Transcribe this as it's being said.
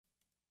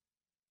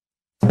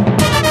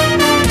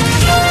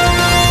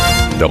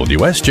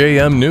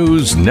WSJM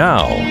News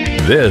Now.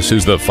 This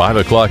is the 5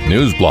 o'clock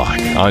news block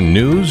on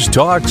News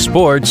Talk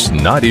Sports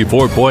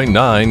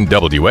 94.9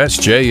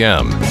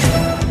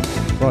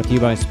 WSJM. Brought to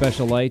you by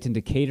Special Light in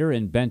Decatur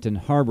and Benton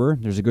Harbor.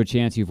 There's a good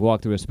chance you've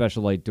walked through a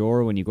Special Light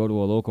door when you go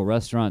to a local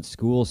restaurant,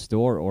 school,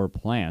 store, or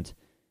plant.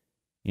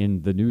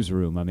 In the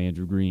newsroom, I'm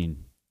Andrew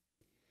Green.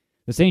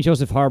 The St.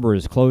 Joseph Harbor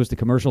is closed to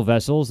commercial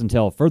vessels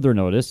until further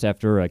notice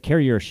after a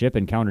carrier ship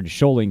encountered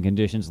shoaling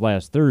conditions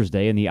last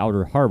Thursday in the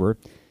outer harbor.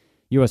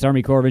 U.S.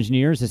 Army Corps of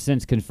Engineers has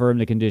since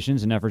confirmed the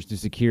conditions and efforts to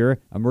secure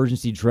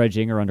emergency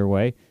dredging are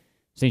underway.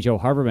 St. Joe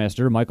Harbor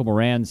Master Michael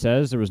Moran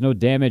says there was no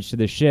damage to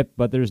the ship,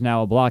 but there's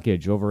now a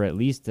blockage over at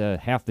least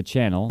half the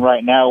channel.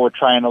 Right now we're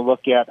trying to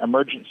look at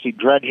emergency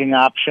dredging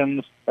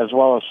options as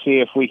well as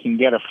see if we can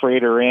get a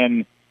freighter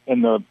in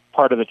the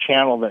part of the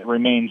channel that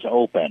remains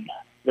open.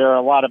 There are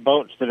a lot of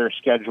boats that are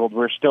scheduled.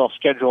 We're still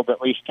scheduled at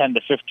least 10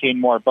 to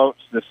 15 more boats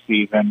this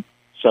season.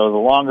 So the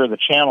longer the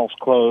channel's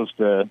closed,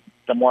 the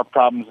more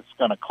problems it's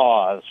going to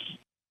cause.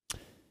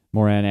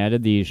 Moran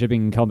added the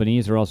shipping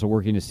companies are also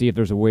working to see if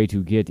there's a way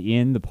to get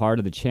in the part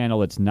of the channel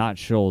that's not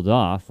shoaled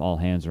off. All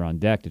hands are on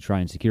deck to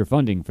try and secure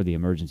funding for the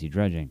emergency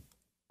dredging.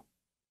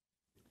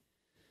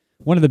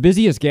 One of the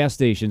busiest gas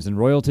stations in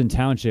Royalton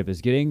Township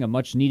is getting a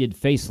much-needed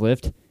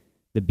facelift.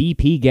 The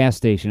BP gas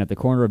station at the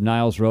corner of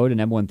Niles Road and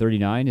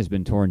M139 has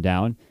been torn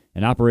down,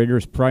 and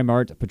operators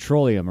Primart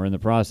Petroleum are in the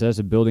process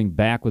of building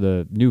back with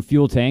new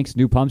fuel tanks,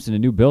 new pumps, and a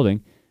new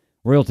building.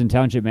 Royalton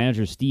Township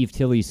Manager Steve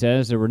Tilley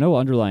says there were no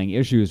underlying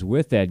issues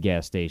with that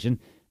gas station.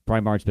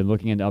 Primart's been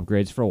looking into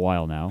upgrades for a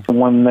while now.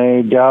 When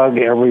they dug,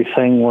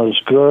 everything was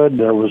good.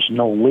 There was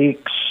no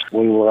leaks.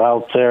 We were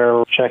out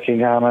there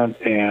checking on it,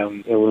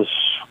 and it was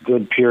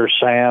good, pure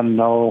sand,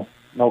 no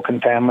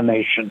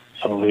contamination.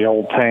 So the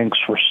old tanks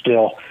were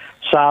still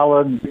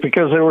solid.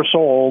 Because they were so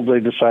old,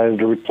 they decided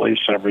to replace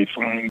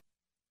everything.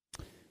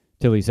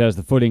 Tilley says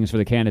the footings for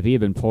the canopy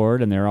have been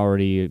poured, and they're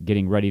already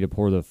getting ready to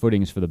pour the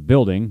footings for the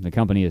building. The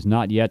company has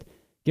not yet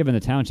given the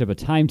township a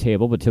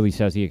timetable, but Tilley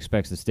says he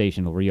expects the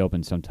station will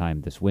reopen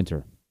sometime this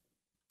winter.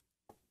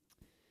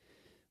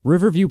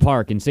 Riverview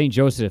Park in St.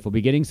 Joseph will be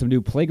getting some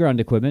new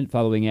playground equipment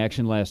following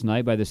action last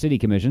night by the City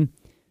Commission.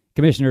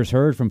 Commissioners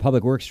heard from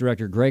Public Works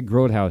Director Greg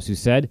Grodhaus, who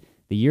said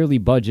the yearly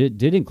budget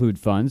did include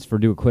funds for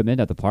new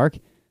equipment at the park.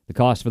 The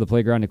cost for the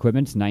playground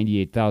equipment is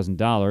 $98,000.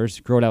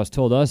 Grodhaus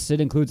told us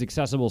it includes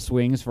accessible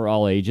swings for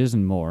all ages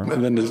and more.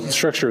 And then the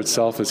structure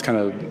itself is kind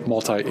of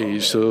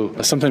multi-age. So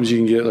sometimes you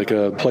can get like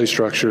a play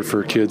structure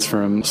for kids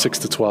from 6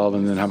 to 12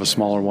 and then have a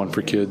smaller one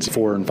for kids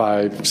 4 and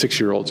 5,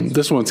 6-year-olds.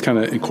 This one's kind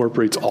of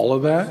incorporates all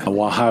of that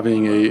while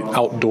having a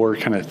outdoor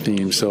kind of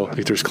theme. So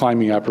like there's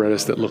climbing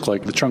apparatus that look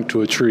like the trunk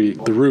to a tree.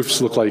 The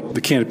roofs look like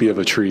the canopy of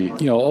a tree.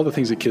 You know, all the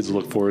things that kids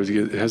look for is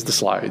it has the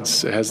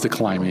slides, it has the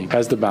climbing, it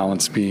has the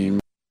balance beam.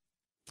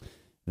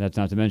 That's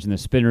not to mention the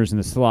spinners and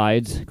the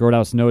slides.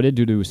 Grodhaus noted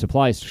due to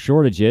supply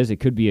shortages,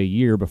 it could be a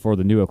year before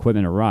the new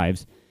equipment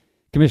arrives.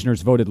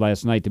 Commissioners voted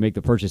last night to make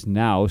the purchase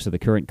now so the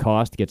current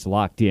cost gets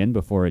locked in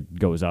before it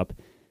goes up.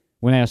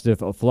 When asked if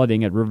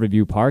flooding at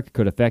Riverview Park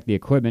could affect the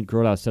equipment,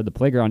 Grodhaus said the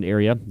playground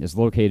area is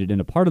located in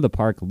a part of the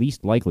park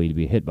least likely to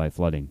be hit by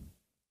flooding.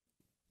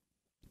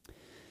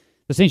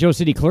 The St. Joe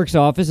City Clerk's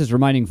Office is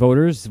reminding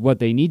voters what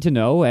they need to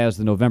know as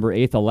the November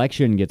 8th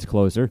election gets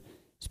closer.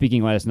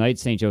 Speaking last night,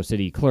 St. Joe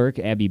City Clerk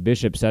Abby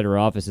Bishop said her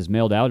office has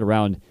mailed out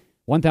around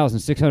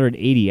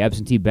 1,680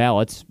 absentee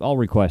ballots, all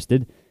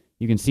requested.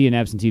 You can seek an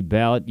absentee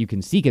ballot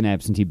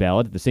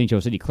at the St. Joe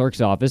City Clerk's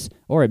office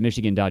or at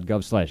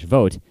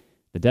michigan.gov/vote.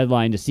 The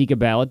deadline to seek a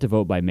ballot to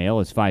vote by mail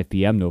is 5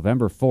 p.m.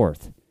 November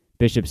 4th.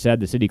 Bishop said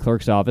the City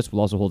Clerk's office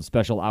will also hold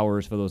special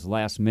hours for those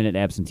last-minute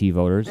absentee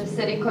voters. The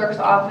City Clerk's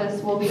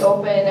office will be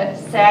open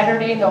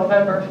Saturday,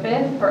 November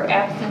 5th for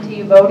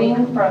absentee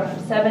voting from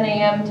 7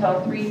 a.m.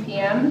 till 3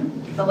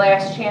 p.m. The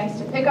last chance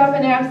to pick up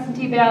an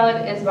absentee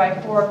ballot is by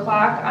 4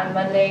 o'clock on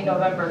Monday,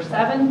 November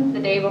 7th,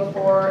 the day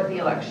before the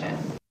election.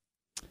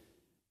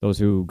 Those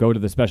who go to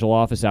the special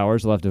office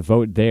hours will have to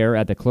vote there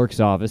at the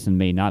clerk's office and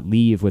may not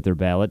leave with their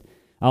ballot.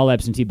 All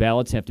absentee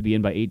ballots have to be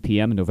in by 8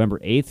 p.m. on November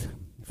 8th.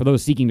 For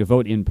those seeking to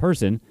vote in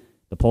person,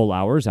 the poll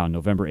hours on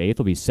November 8th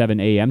will be 7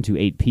 a.m. to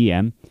 8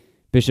 p.m.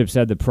 Bishop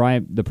said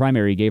the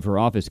primary gave her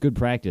office good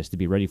practice to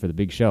be ready for the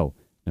big show,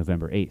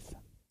 November 8th.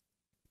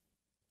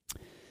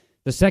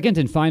 The second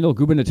and final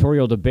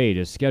gubernatorial debate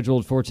is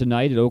scheduled for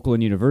tonight at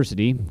Oakland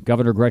University.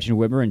 Governor Gretchen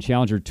Whitmer and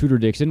challenger Tudor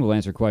Dixon will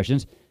answer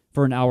questions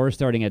for an hour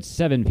starting at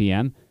 7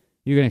 p.m.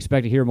 You can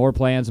expect to hear more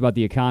plans about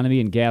the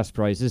economy and gas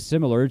prices,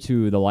 similar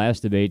to the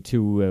last debate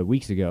 2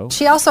 weeks ago.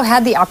 She also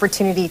had the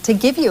opportunity to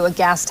give you a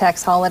gas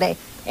tax holiday.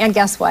 And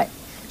guess what?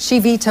 She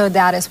vetoed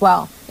that as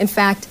well. In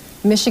fact,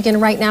 Michigan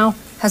right now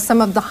has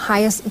some of the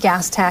highest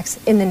gas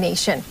tax in the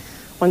nation.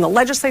 When the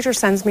legislature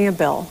sends me a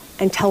bill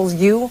and tells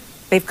you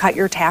they've cut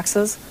your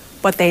taxes,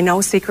 but they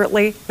know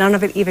secretly none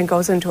of it even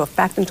goes into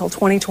effect until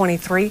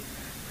 2023,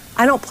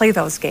 I don't play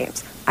those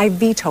games. I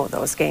veto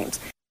those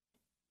games.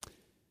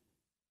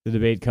 The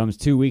debate comes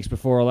 2 weeks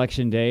before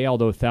Election Day,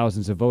 although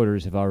thousands of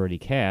voters have already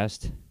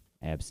cast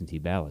absentee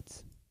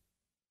ballots.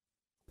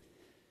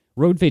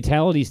 Road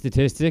fatality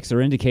statistics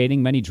are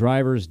indicating many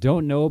drivers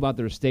don't know about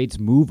their state's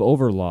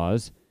move-over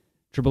laws.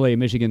 AAA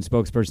Michigan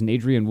spokesperson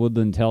Adrian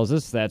Woodland tells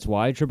us that's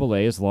why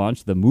AAA has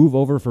launched the Move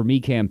Over for Me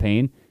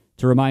campaign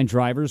to remind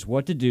drivers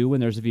what to do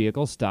when there's a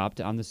vehicle stopped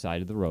on the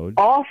side of the road.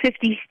 All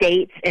 50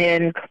 states,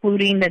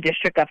 including the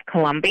District of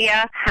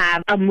Columbia,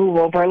 have a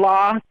move-over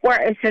law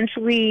where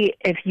essentially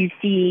if you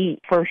see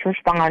first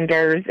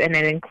responders, and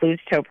it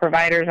includes tow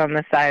providers on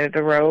the side of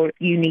the road,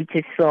 you need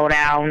to slow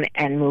down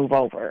and move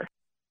over.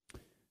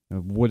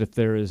 What if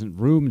there isn't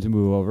room to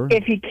move over?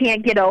 If you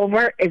can't get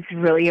over, it's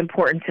really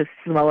important to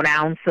slow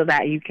down so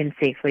that you can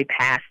safely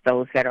pass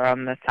those that are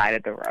on the side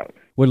of the road.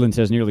 Woodland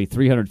says nearly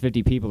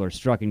 350 people are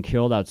struck and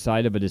killed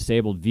outside of a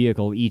disabled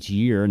vehicle each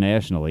year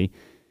nationally.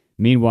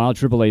 Meanwhile,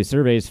 AAA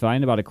surveys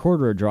find about a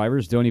quarter of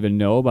drivers don't even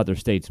know about their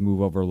state's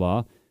move-over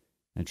law.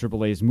 And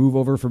AAA's Move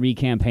Over for Me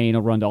campaign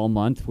will run all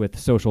month with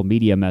social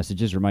media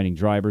messages reminding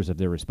drivers of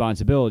their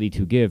responsibility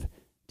to give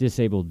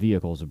disabled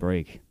vehicles a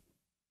break.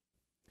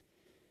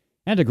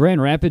 And a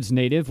Grand Rapids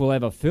native will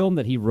have a film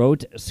that he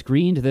wrote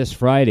screened this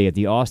Friday at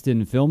the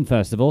Austin Film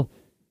Festival.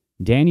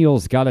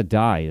 Daniel's Gotta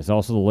Die is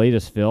also the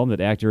latest film that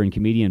actor and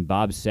comedian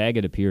Bob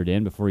Saget appeared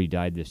in before he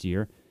died this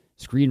year.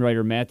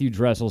 Screenwriter Matthew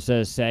Dressel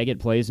says Saget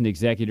plays an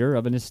executor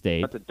of an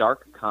estate. It's a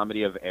dark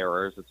comedy of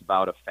errors. It's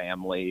about a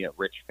family, a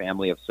rich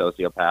family of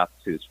sociopaths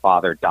whose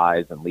father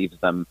dies and leaves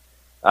them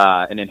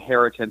an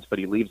inheritance, but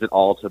he leaves it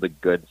all to the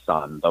good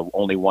son, the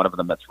only one of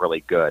them that's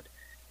really good.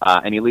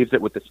 And he leaves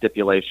it with the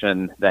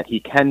stipulation that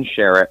he can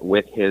share it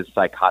with his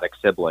psychotic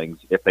siblings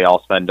if they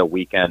all spend a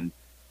weekend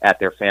at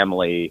their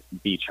family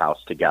beach house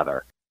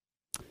together.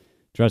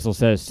 Dressel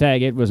says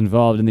Saget was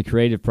involved in the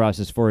creative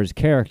process for his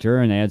character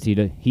and adds he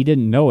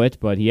didn't know it,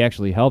 but he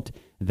actually helped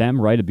them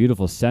write a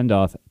beautiful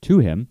send-off to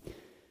him.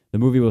 The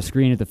movie will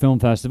screen at the film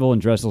festival,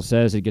 and Dressel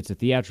says it gets a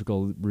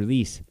theatrical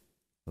release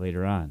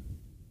later on.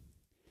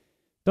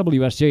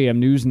 WSJM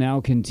News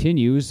now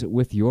continues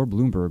with your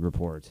Bloomberg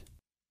report.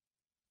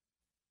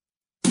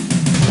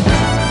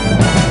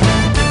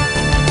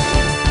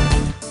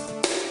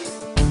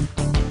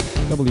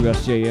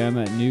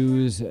 WSJM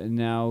News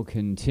now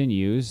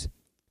continues.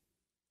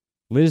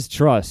 Liz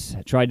Truss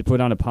tried to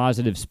put on a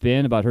positive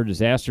spin about her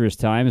disastrous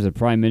time as a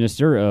Prime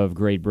Minister of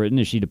Great Britain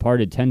as she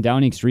departed 10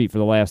 Downing Street for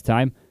the last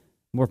time.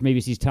 More from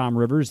ABC's Tom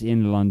Rivers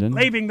in London.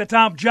 Leaving the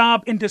top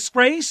job in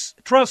disgrace,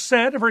 Truss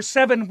said of her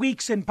 7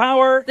 weeks in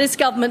power. This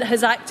government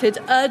has acted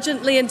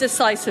urgently and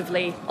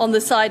decisively on the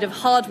side of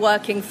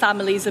hard-working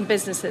families and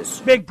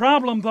businesses. Big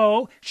problem,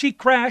 though, she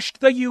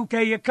crashed the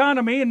UK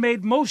economy and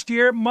made most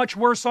here much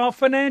worse off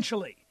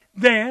financially.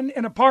 Then,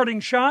 in a parting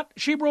shot,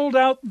 she rolled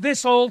out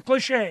this old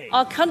cliche.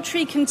 Our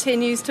country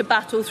continues to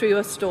battle through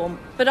a storm,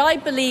 but I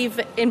believe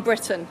in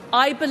Britain.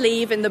 I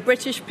believe in the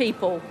British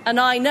people, and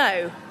I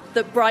know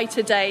that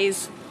brighter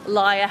days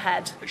lie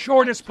ahead. The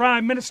shortest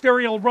prime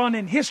ministerial run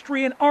in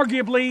history and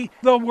arguably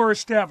the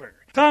worst ever.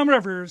 Tom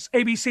Rivers,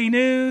 ABC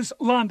News,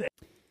 London.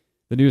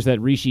 The news that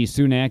Rishi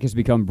Sunak has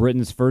become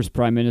Britain's first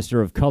prime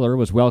minister of color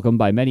was welcomed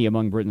by many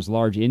among Britain's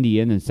large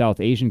Indian and South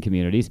Asian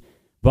communities.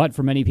 But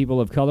for many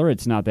people of color,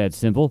 it's not that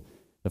simple.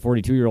 The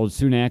 42-year-old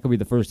Sunak will be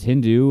the first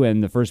Hindu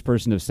and the first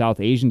person of South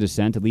Asian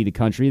descent to lead a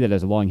country that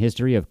has a long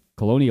history of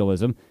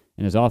colonialism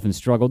and has often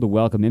struggled to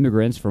welcome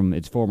immigrants from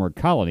its former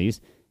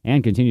colonies,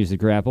 and continues to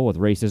grapple with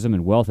racism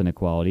and wealth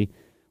inequality.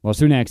 While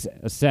Sunak's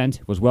ascent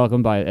was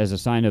welcomed as a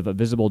sign of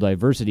visible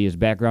diversity, his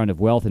background of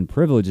wealth and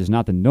privilege is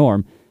not the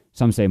norm.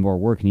 Some say more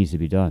work needs to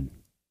be done.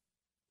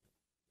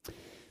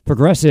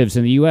 Progressives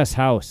in the U.S.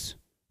 House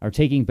are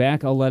taking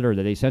back a letter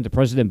that they sent to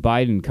President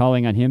Biden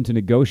calling on him to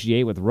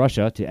negotiate with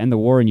Russia to end the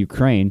war in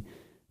Ukraine.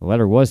 The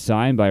letter was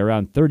signed by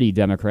around 30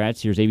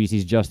 Democrats. Here's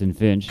ABC's Justin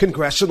Finch.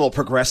 Congressional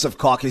Progressive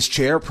Caucus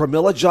Chair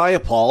Pramila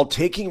Jayapal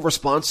taking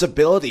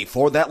responsibility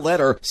for that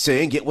letter,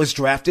 saying it was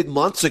drafted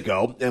months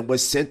ago and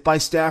was sent by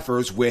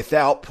staffers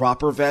without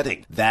proper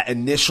vetting. That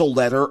initial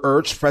letter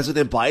urged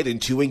President Biden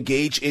to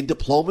engage in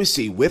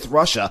diplomacy with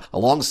Russia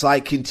alongside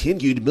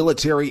continued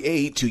military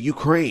aid to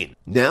Ukraine.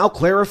 Now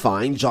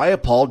clarifying,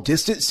 Jayapal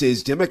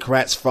distances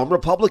Democrats from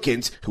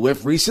Republicans who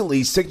have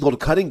recently signaled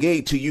cutting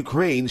aid to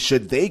Ukraine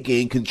should they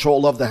gain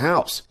control of the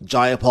House.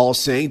 Jayapal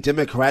saying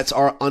Democrats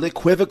are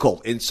unequivocal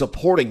in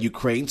supporting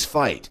Ukraine's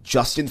fight.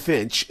 Justin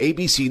Finch,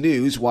 ABC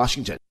News,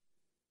 Washington.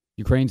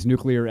 Ukraine's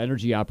nuclear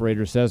energy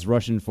operator says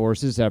Russian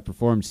forces have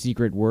performed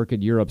secret work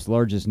at Europe's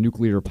largest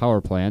nuclear power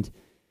plant.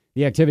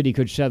 The activity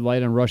could shed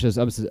light on Russia's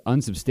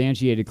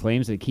unsubstantiated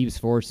claims that Kyiv's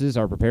forces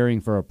are preparing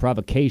for a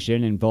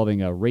provocation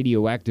involving a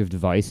radioactive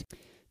device.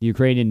 The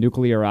Ukrainian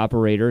nuclear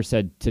operator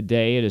said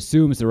today it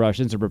assumes the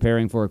Russians are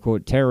preparing for a,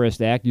 quote,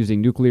 terrorist act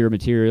using nuclear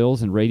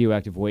materials and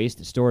radioactive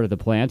waste stored at the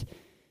plant.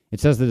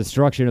 It says the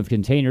destruction of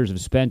containers of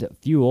spent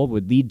fuel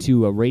would lead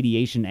to a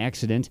radiation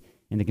accident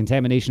and the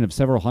contamination of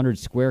several hundred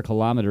square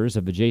kilometers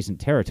of adjacent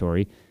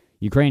territory.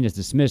 Ukraine has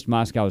dismissed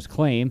Moscow's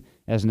claim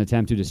as an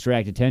attempt to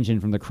distract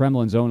attention from the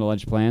Kremlin's own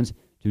alleged plans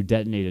to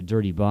detonate a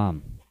dirty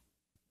bomb.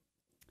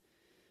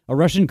 A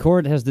Russian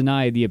court has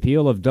denied the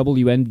appeal of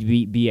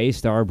WNBA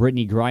star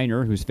Brittany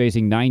Griner, who's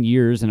facing 9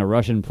 years in a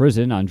Russian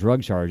prison on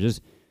drug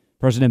charges.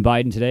 President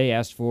Biden today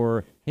asked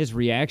for his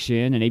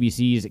reaction, and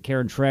ABC's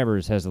Karen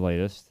Travers has the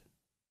latest.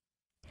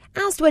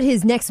 Asked what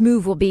his next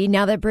move will be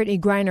now that Brittany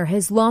Griner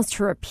has lost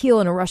her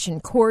appeal in a Russian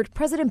court,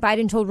 President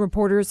Biden told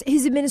reporters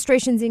his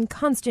administration's in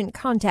constant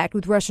contact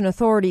with Russian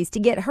authorities to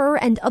get her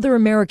and other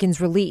Americans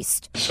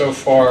released. So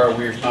far,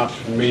 we've not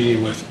been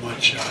meeting with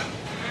much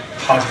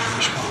positive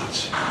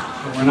response,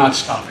 but we're not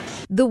stopping.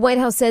 The White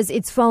House says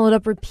it's followed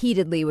up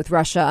repeatedly with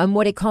Russia on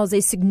what it calls a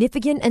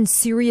significant and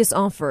serious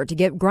offer to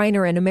get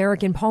Griner and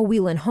American Paul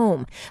Whelan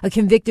home, a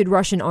convicted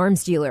Russian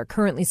arms dealer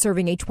currently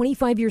serving a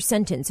 25-year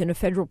sentence in a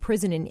federal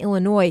prison in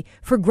Illinois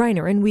for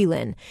Griner and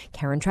Whelan.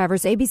 Karen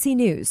Travers, ABC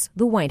News,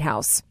 the White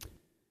House.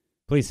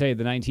 Police say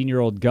the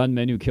 19-year-old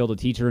gunman who killed a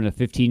teacher and a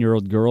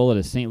 15-year-old girl at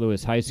a St.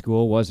 Louis high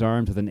school was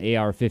armed with an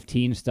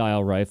AR-15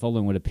 style rifle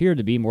and what appeared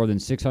to be more than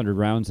 600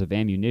 rounds of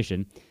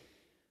ammunition.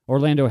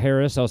 Orlando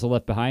Harris also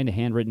left behind a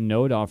handwritten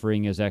note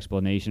offering his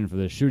explanation for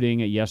the shooting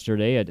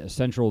yesterday at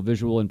Central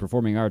Visual and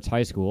Performing Arts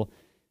High School.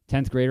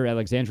 10th grader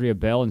Alexandria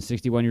Bell and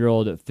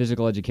 61-year-old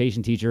physical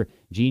education teacher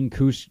Jean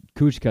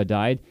Kuchka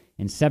died,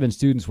 and 7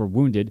 students were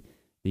wounded.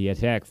 The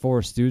attack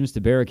forced students to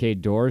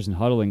barricade doors and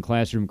huddle in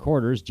classroom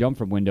corridors, jump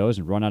from windows,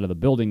 and run out of the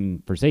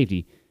building for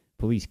safety.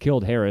 Police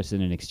killed Harris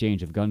in an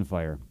exchange of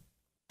gunfire.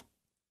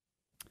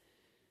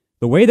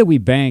 The way that we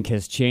bank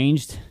has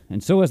changed,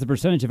 and so has the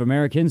percentage of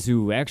Americans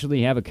who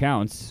actually have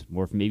accounts.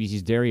 More from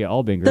ABC's Daria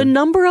Albinger. The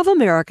number of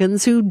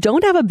Americans who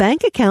don't have a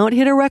bank account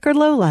hit a record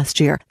low last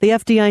year. The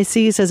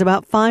FDIC says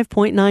about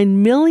 5.9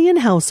 million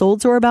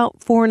households, or about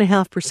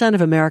 4.5%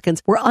 of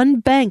Americans, were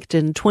unbanked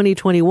in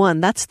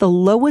 2021. That's the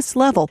lowest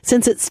level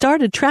since it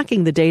started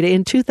tracking the data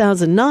in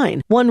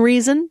 2009. One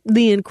reason,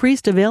 the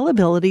increased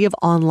availability of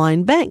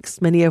online banks,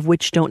 many of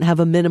which don't have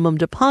a minimum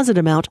deposit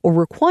amount or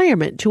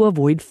requirement to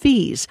avoid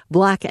fees.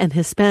 Black and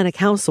Hispanic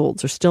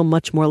households are still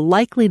much more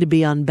likely to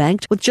be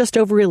unbanked, with just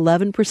over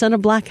 11%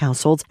 of Black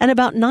households and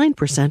about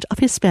 9% of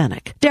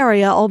Hispanic.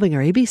 Daria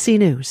Albinger, ABC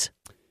News.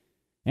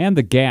 And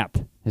The Gap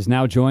has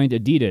now joined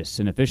Adidas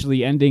in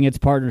officially ending its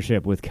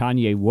partnership with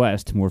Kanye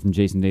West. More from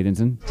Jason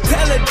Nathanson.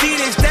 Tell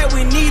Adidas that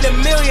we need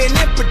 $1 million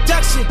in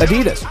production.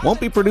 Adidas won't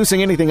be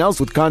producing anything else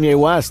with Kanye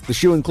West, the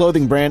shoe and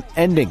clothing brand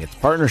ending its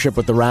partnership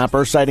with the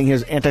rapper, citing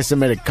his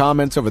anti-Semitic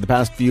comments over the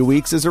past few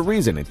weeks as a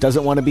reason it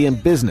doesn't want to be in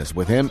business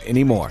with him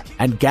anymore.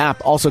 And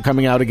Gap also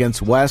coming out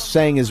against West,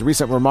 saying his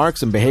recent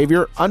remarks and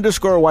behavior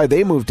underscore why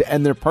they moved to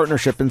end their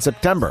partnership in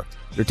September.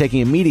 They're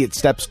taking immediate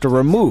steps to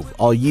remove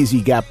all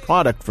Yeezy Gap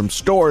product from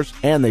stores,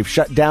 and they've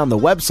shut down the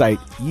website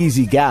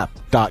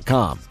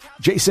YeezyGap.com.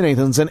 Jason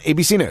Nathanson,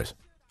 ABC News,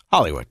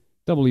 Hollywood.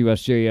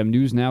 WSJM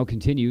News now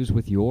continues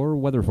with your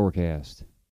weather forecast.